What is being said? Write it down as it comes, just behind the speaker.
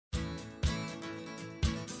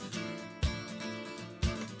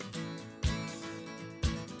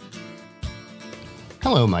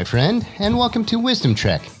Hello, my friend, and welcome to Wisdom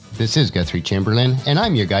Trek. This is Guthrie Chamberlain, and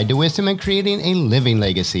I'm your guide to wisdom and creating a living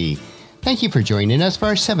legacy. Thank you for joining us for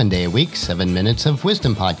our 7-day-a-week, 7 Minutes of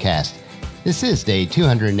Wisdom podcast. This is day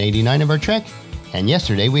 289 of our trek, and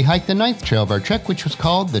yesterday we hiked the 9th trail of our trek, which was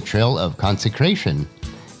called the Trail of Consecration.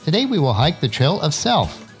 Today we will hike the Trail of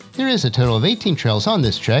Self. There is a total of 18 trails on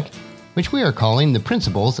this trek, which we are calling the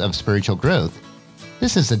Principles of Spiritual Growth.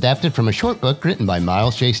 This is adapted from a short book written by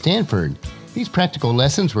Miles J. Stanford. These practical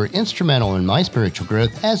lessons were instrumental in my spiritual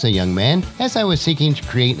growth as a young man as I was seeking to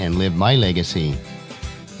create and live my legacy.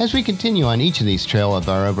 As we continue on each of these trails of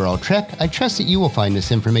our overall trek, I trust that you will find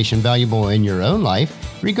this information valuable in your own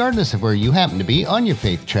life, regardless of where you happen to be on your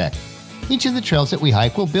faith trek. Each of the trails that we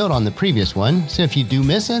hike will build on the previous one, so if you do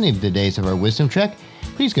miss any of the days of our Wisdom Trek,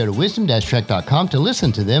 please go to wisdom-trek.com to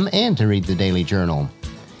listen to them and to read the daily journal.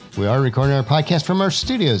 We are recording our podcast from our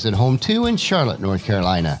studios at Home 2 in Charlotte, North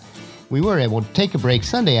Carolina. We were able to take a break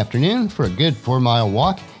Sunday afternoon for a good 4-mile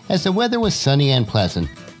walk as the weather was sunny and pleasant.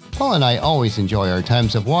 Paul and I always enjoy our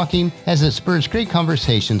times of walking as it spurs great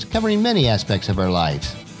conversations covering many aspects of our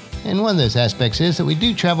lives. And one of those aspects is that we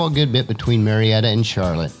do travel a good bit between Marietta and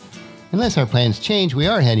Charlotte. Unless our plans change, we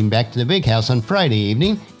are heading back to the big house on Friday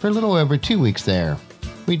evening for a little over 2 weeks there.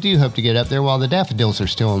 We do hope to get up there while the daffodils are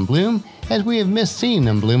still in bloom, as we have missed seeing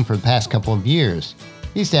them bloom for the past couple of years.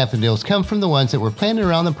 These daffodils come from the ones that were planted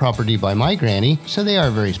around the property by my granny, so they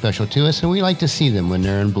are very special to us and we like to see them when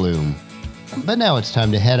they're in bloom. But now it's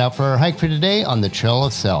time to head out for our hike for today on the Trail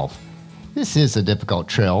of Self. This is a difficult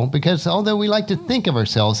trail because although we like to think of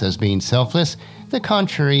ourselves as being selfless, the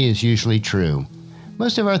contrary is usually true.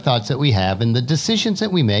 Most of our thoughts that we have and the decisions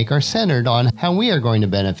that we make are centered on how we are going to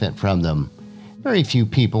benefit from them. Very few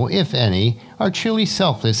people, if any, are truly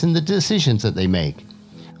selfless in the decisions that they make.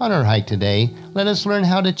 On our hike today, let us learn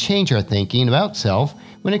how to change our thinking about self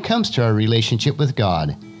when it comes to our relationship with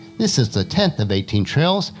God. This is the 10th of 18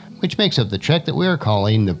 trails, which makes up the trek that we are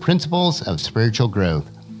calling the Principles of Spiritual Growth.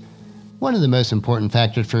 One of the most important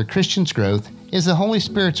factors for a Christian's growth is the Holy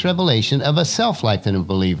Spirit's revelation of a self-life in a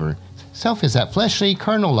believer. Self is that fleshly,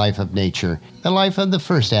 carnal life of nature, the life of the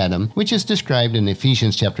first Adam, which is described in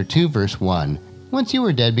Ephesians chapter 2, verse 1. Once you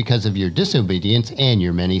were dead because of your disobedience and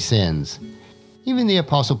your many sins. Even the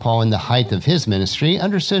Apostle Paul, in the height of his ministry,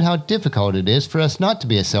 understood how difficult it is for us not to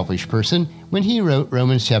be a selfish person when he wrote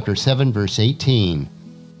Romans chapter 7, verse 18.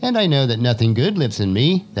 And I know that nothing good lives in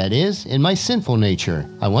me, that is, in my sinful nature.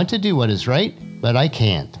 I want to do what is right, but I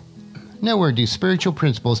can't. Nowhere do spiritual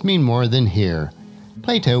principles mean more than here.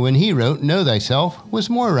 Plato, when he wrote Know Thyself, was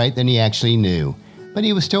more right than he actually knew, but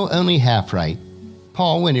he was still only half right.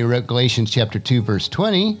 Paul, when he wrote Galatians chapter 2, verse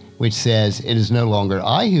 20, which says, "It is no longer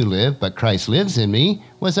I who live, but Christ lives in me,"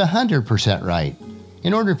 was 100% right.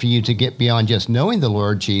 In order for you to get beyond just knowing the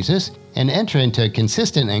Lord Jesus and enter into a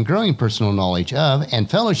consistent and growing personal knowledge of and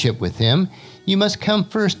fellowship with Him, you must come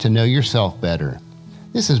first to know yourself better.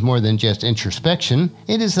 This is more than just introspection.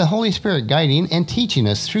 It is the Holy Spirit guiding and teaching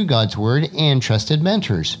us through God's Word and trusted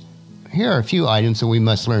mentors. Here are a few items that we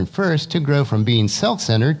must learn first to grow from being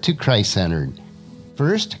self-centered to Christ-centered.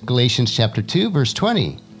 First, Galatians chapter 2, verse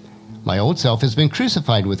 20. My old self has been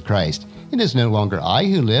crucified with Christ. It is no longer I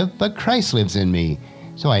who live, but Christ lives in me.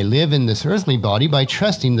 So I live in this earthly body by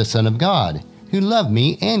trusting the Son of God, who loved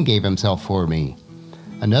me and gave himself for me.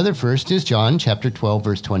 Another first is John chapter 12,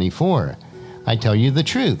 verse 24. I tell you the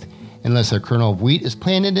truth, unless a kernel of wheat is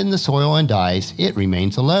planted in the soil and dies, it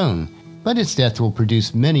remains alone. But its death will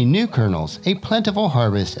produce many new kernels, a plentiful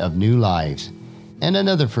harvest of new lives. And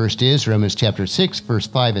another first is Romans chapter 6, verse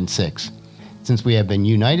 5 and 6. Since we have been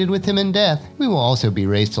united with him in death, we will also be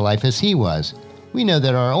raised to life as he was. We know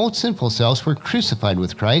that our old sinful selves were crucified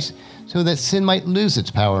with Christ so that sin might lose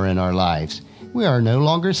its power in our lives. We are no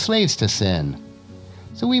longer slaves to sin.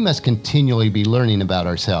 So we must continually be learning about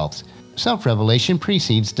ourselves. Self-revelation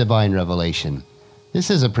precedes divine revelation.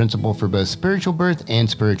 This is a principle for both spiritual birth and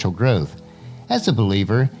spiritual growth. As a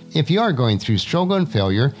believer, if you are going through struggle and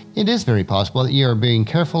failure, it is very possible that you are being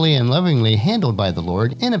carefully and lovingly handled by the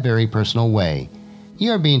Lord in a very personal way.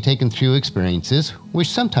 You are being taken through experiences, which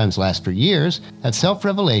sometimes last for years, of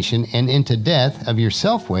self-revelation and into death of your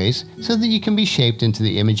self-ways so that you can be shaped into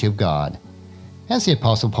the image of God. As the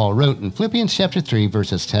Apostle Paul wrote in Philippians chapter 3,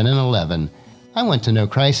 verses 10 and 11, I want to know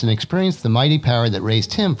Christ and experience the mighty power that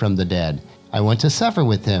raised him from the dead. I want to suffer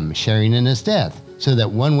with him, sharing in his death, so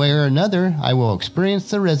that one way or another I will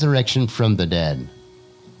experience the resurrection from the dead.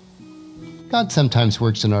 God sometimes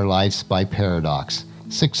works in our lives by paradox.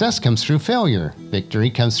 Success comes through failure,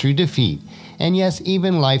 victory comes through defeat, and yes,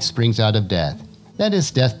 even life springs out of death. That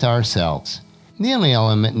is death to ourselves. The only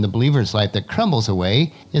element in the believer's life that crumbles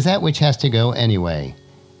away is that which has to go anyway.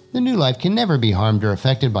 The new life can never be harmed or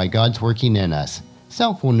affected by God's working in us.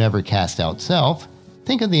 Self will never cast out self.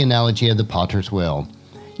 Think of the analogy of the potter's wheel.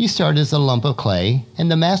 You start as a lump of clay,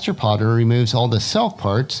 and the master potter removes all the self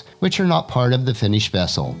parts which are not part of the finished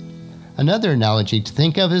vessel. Another analogy to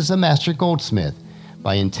think of is the master goldsmith.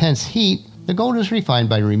 By intense heat, the gold is refined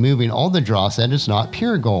by removing all the dross that is not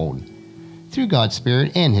pure gold. Through God's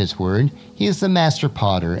Spirit and His Word, He is the master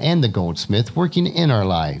potter and the goldsmith working in our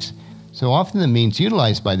lives. So often the means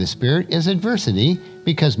utilized by the Spirit is adversity,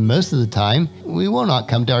 because most of the time we will not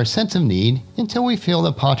come to our sense of need until we feel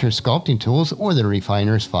the potter's sculpting tools or the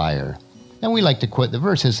refiner's fire. And we like to quote the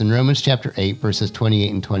verses in Romans chapter 8, verses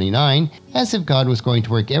 28 and 29, as if God was going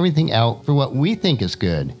to work everything out for what we think is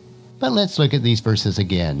good. But let's look at these verses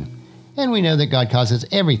again. And we know that God causes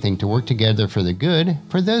everything to work together for the good,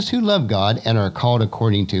 for those who love God and are called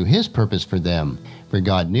according to His purpose for them. For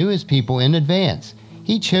God knew His people in advance.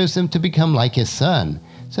 He chose them to become like His Son,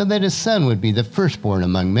 so that His Son would be the firstborn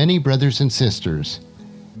among many brothers and sisters.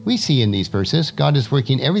 We see in these verses, God is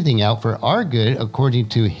working everything out for our good according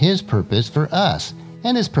to His purpose for us,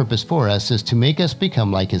 and His purpose for us is to make us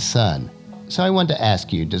become like His Son. So I want to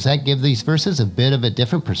ask you, does that give these verses a bit of a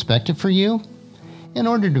different perspective for you? In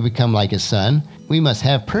order to become like His Son, we must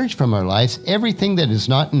have purged from our lives everything that is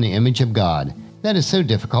not in the image of God. That is so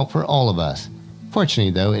difficult for all of us.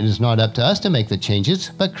 Fortunately, though, it is not up to us to make the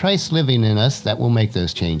changes, but Christ living in us that will make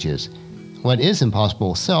those changes. What is impossible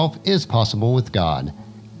with self is possible with God.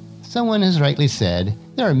 Someone has rightly said,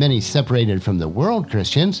 there are many separated from the world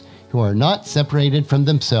Christians who are not separated from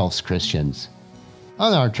themselves Christians.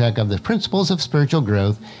 On our track of the principles of spiritual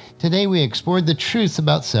growth, today we explored the truths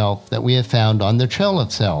about self that we have found on the Trail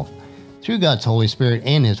of Self. Through God's Holy Spirit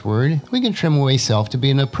and His Word, we can trim away self to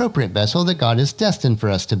be an appropriate vessel that God is destined for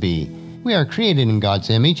us to be. We are created in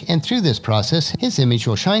God's image, and through this process, His image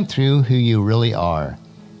will shine through who you really are.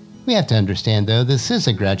 We have to understand, though, this is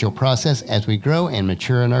a gradual process as we grow and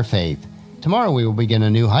mature in our faith. Tomorrow we will begin a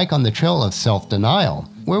new hike on the Trail of Self-Denial,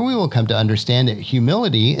 where we will come to understand that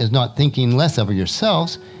humility is not thinking less of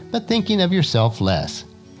yourselves, but thinking of yourself less.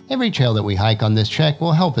 Every trail that we hike on this trek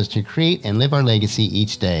will help us to create and live our legacy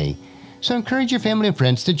each day. So encourage your family and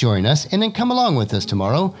friends to join us, and then come along with us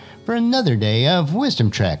tomorrow for another day of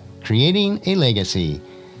Wisdom Trek, Creating a Legacy.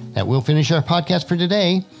 That will finish our podcast for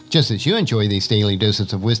today. Just as you enjoy these daily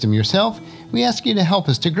doses of wisdom yourself, we ask you to help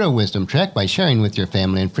us to grow Wisdom Trek by sharing with your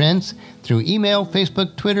family and friends through email,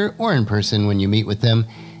 Facebook, Twitter, or in person when you meet with them,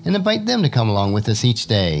 and invite them to come along with us each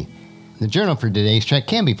day. The journal for today's trek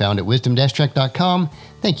can be found at wisdom-trek.com.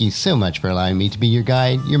 Thank you so much for allowing me to be your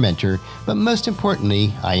guide, your mentor, but most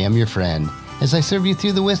importantly, I am your friend, as I serve you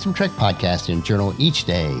through the Wisdom Trek podcast and journal each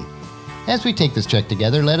day. As we take this trek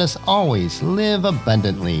together, let us always live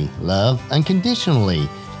abundantly, love unconditionally,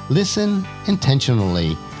 listen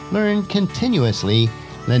intentionally, learn continuously,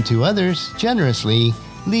 lend to others generously,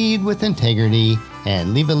 lead with integrity,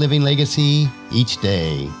 and leave a living legacy each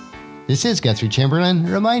day. This is Guthrie Chamberlain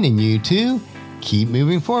reminding you to keep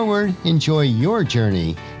moving forward, enjoy your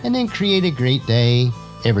journey, and then create a great day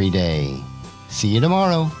every day. See you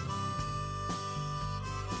tomorrow.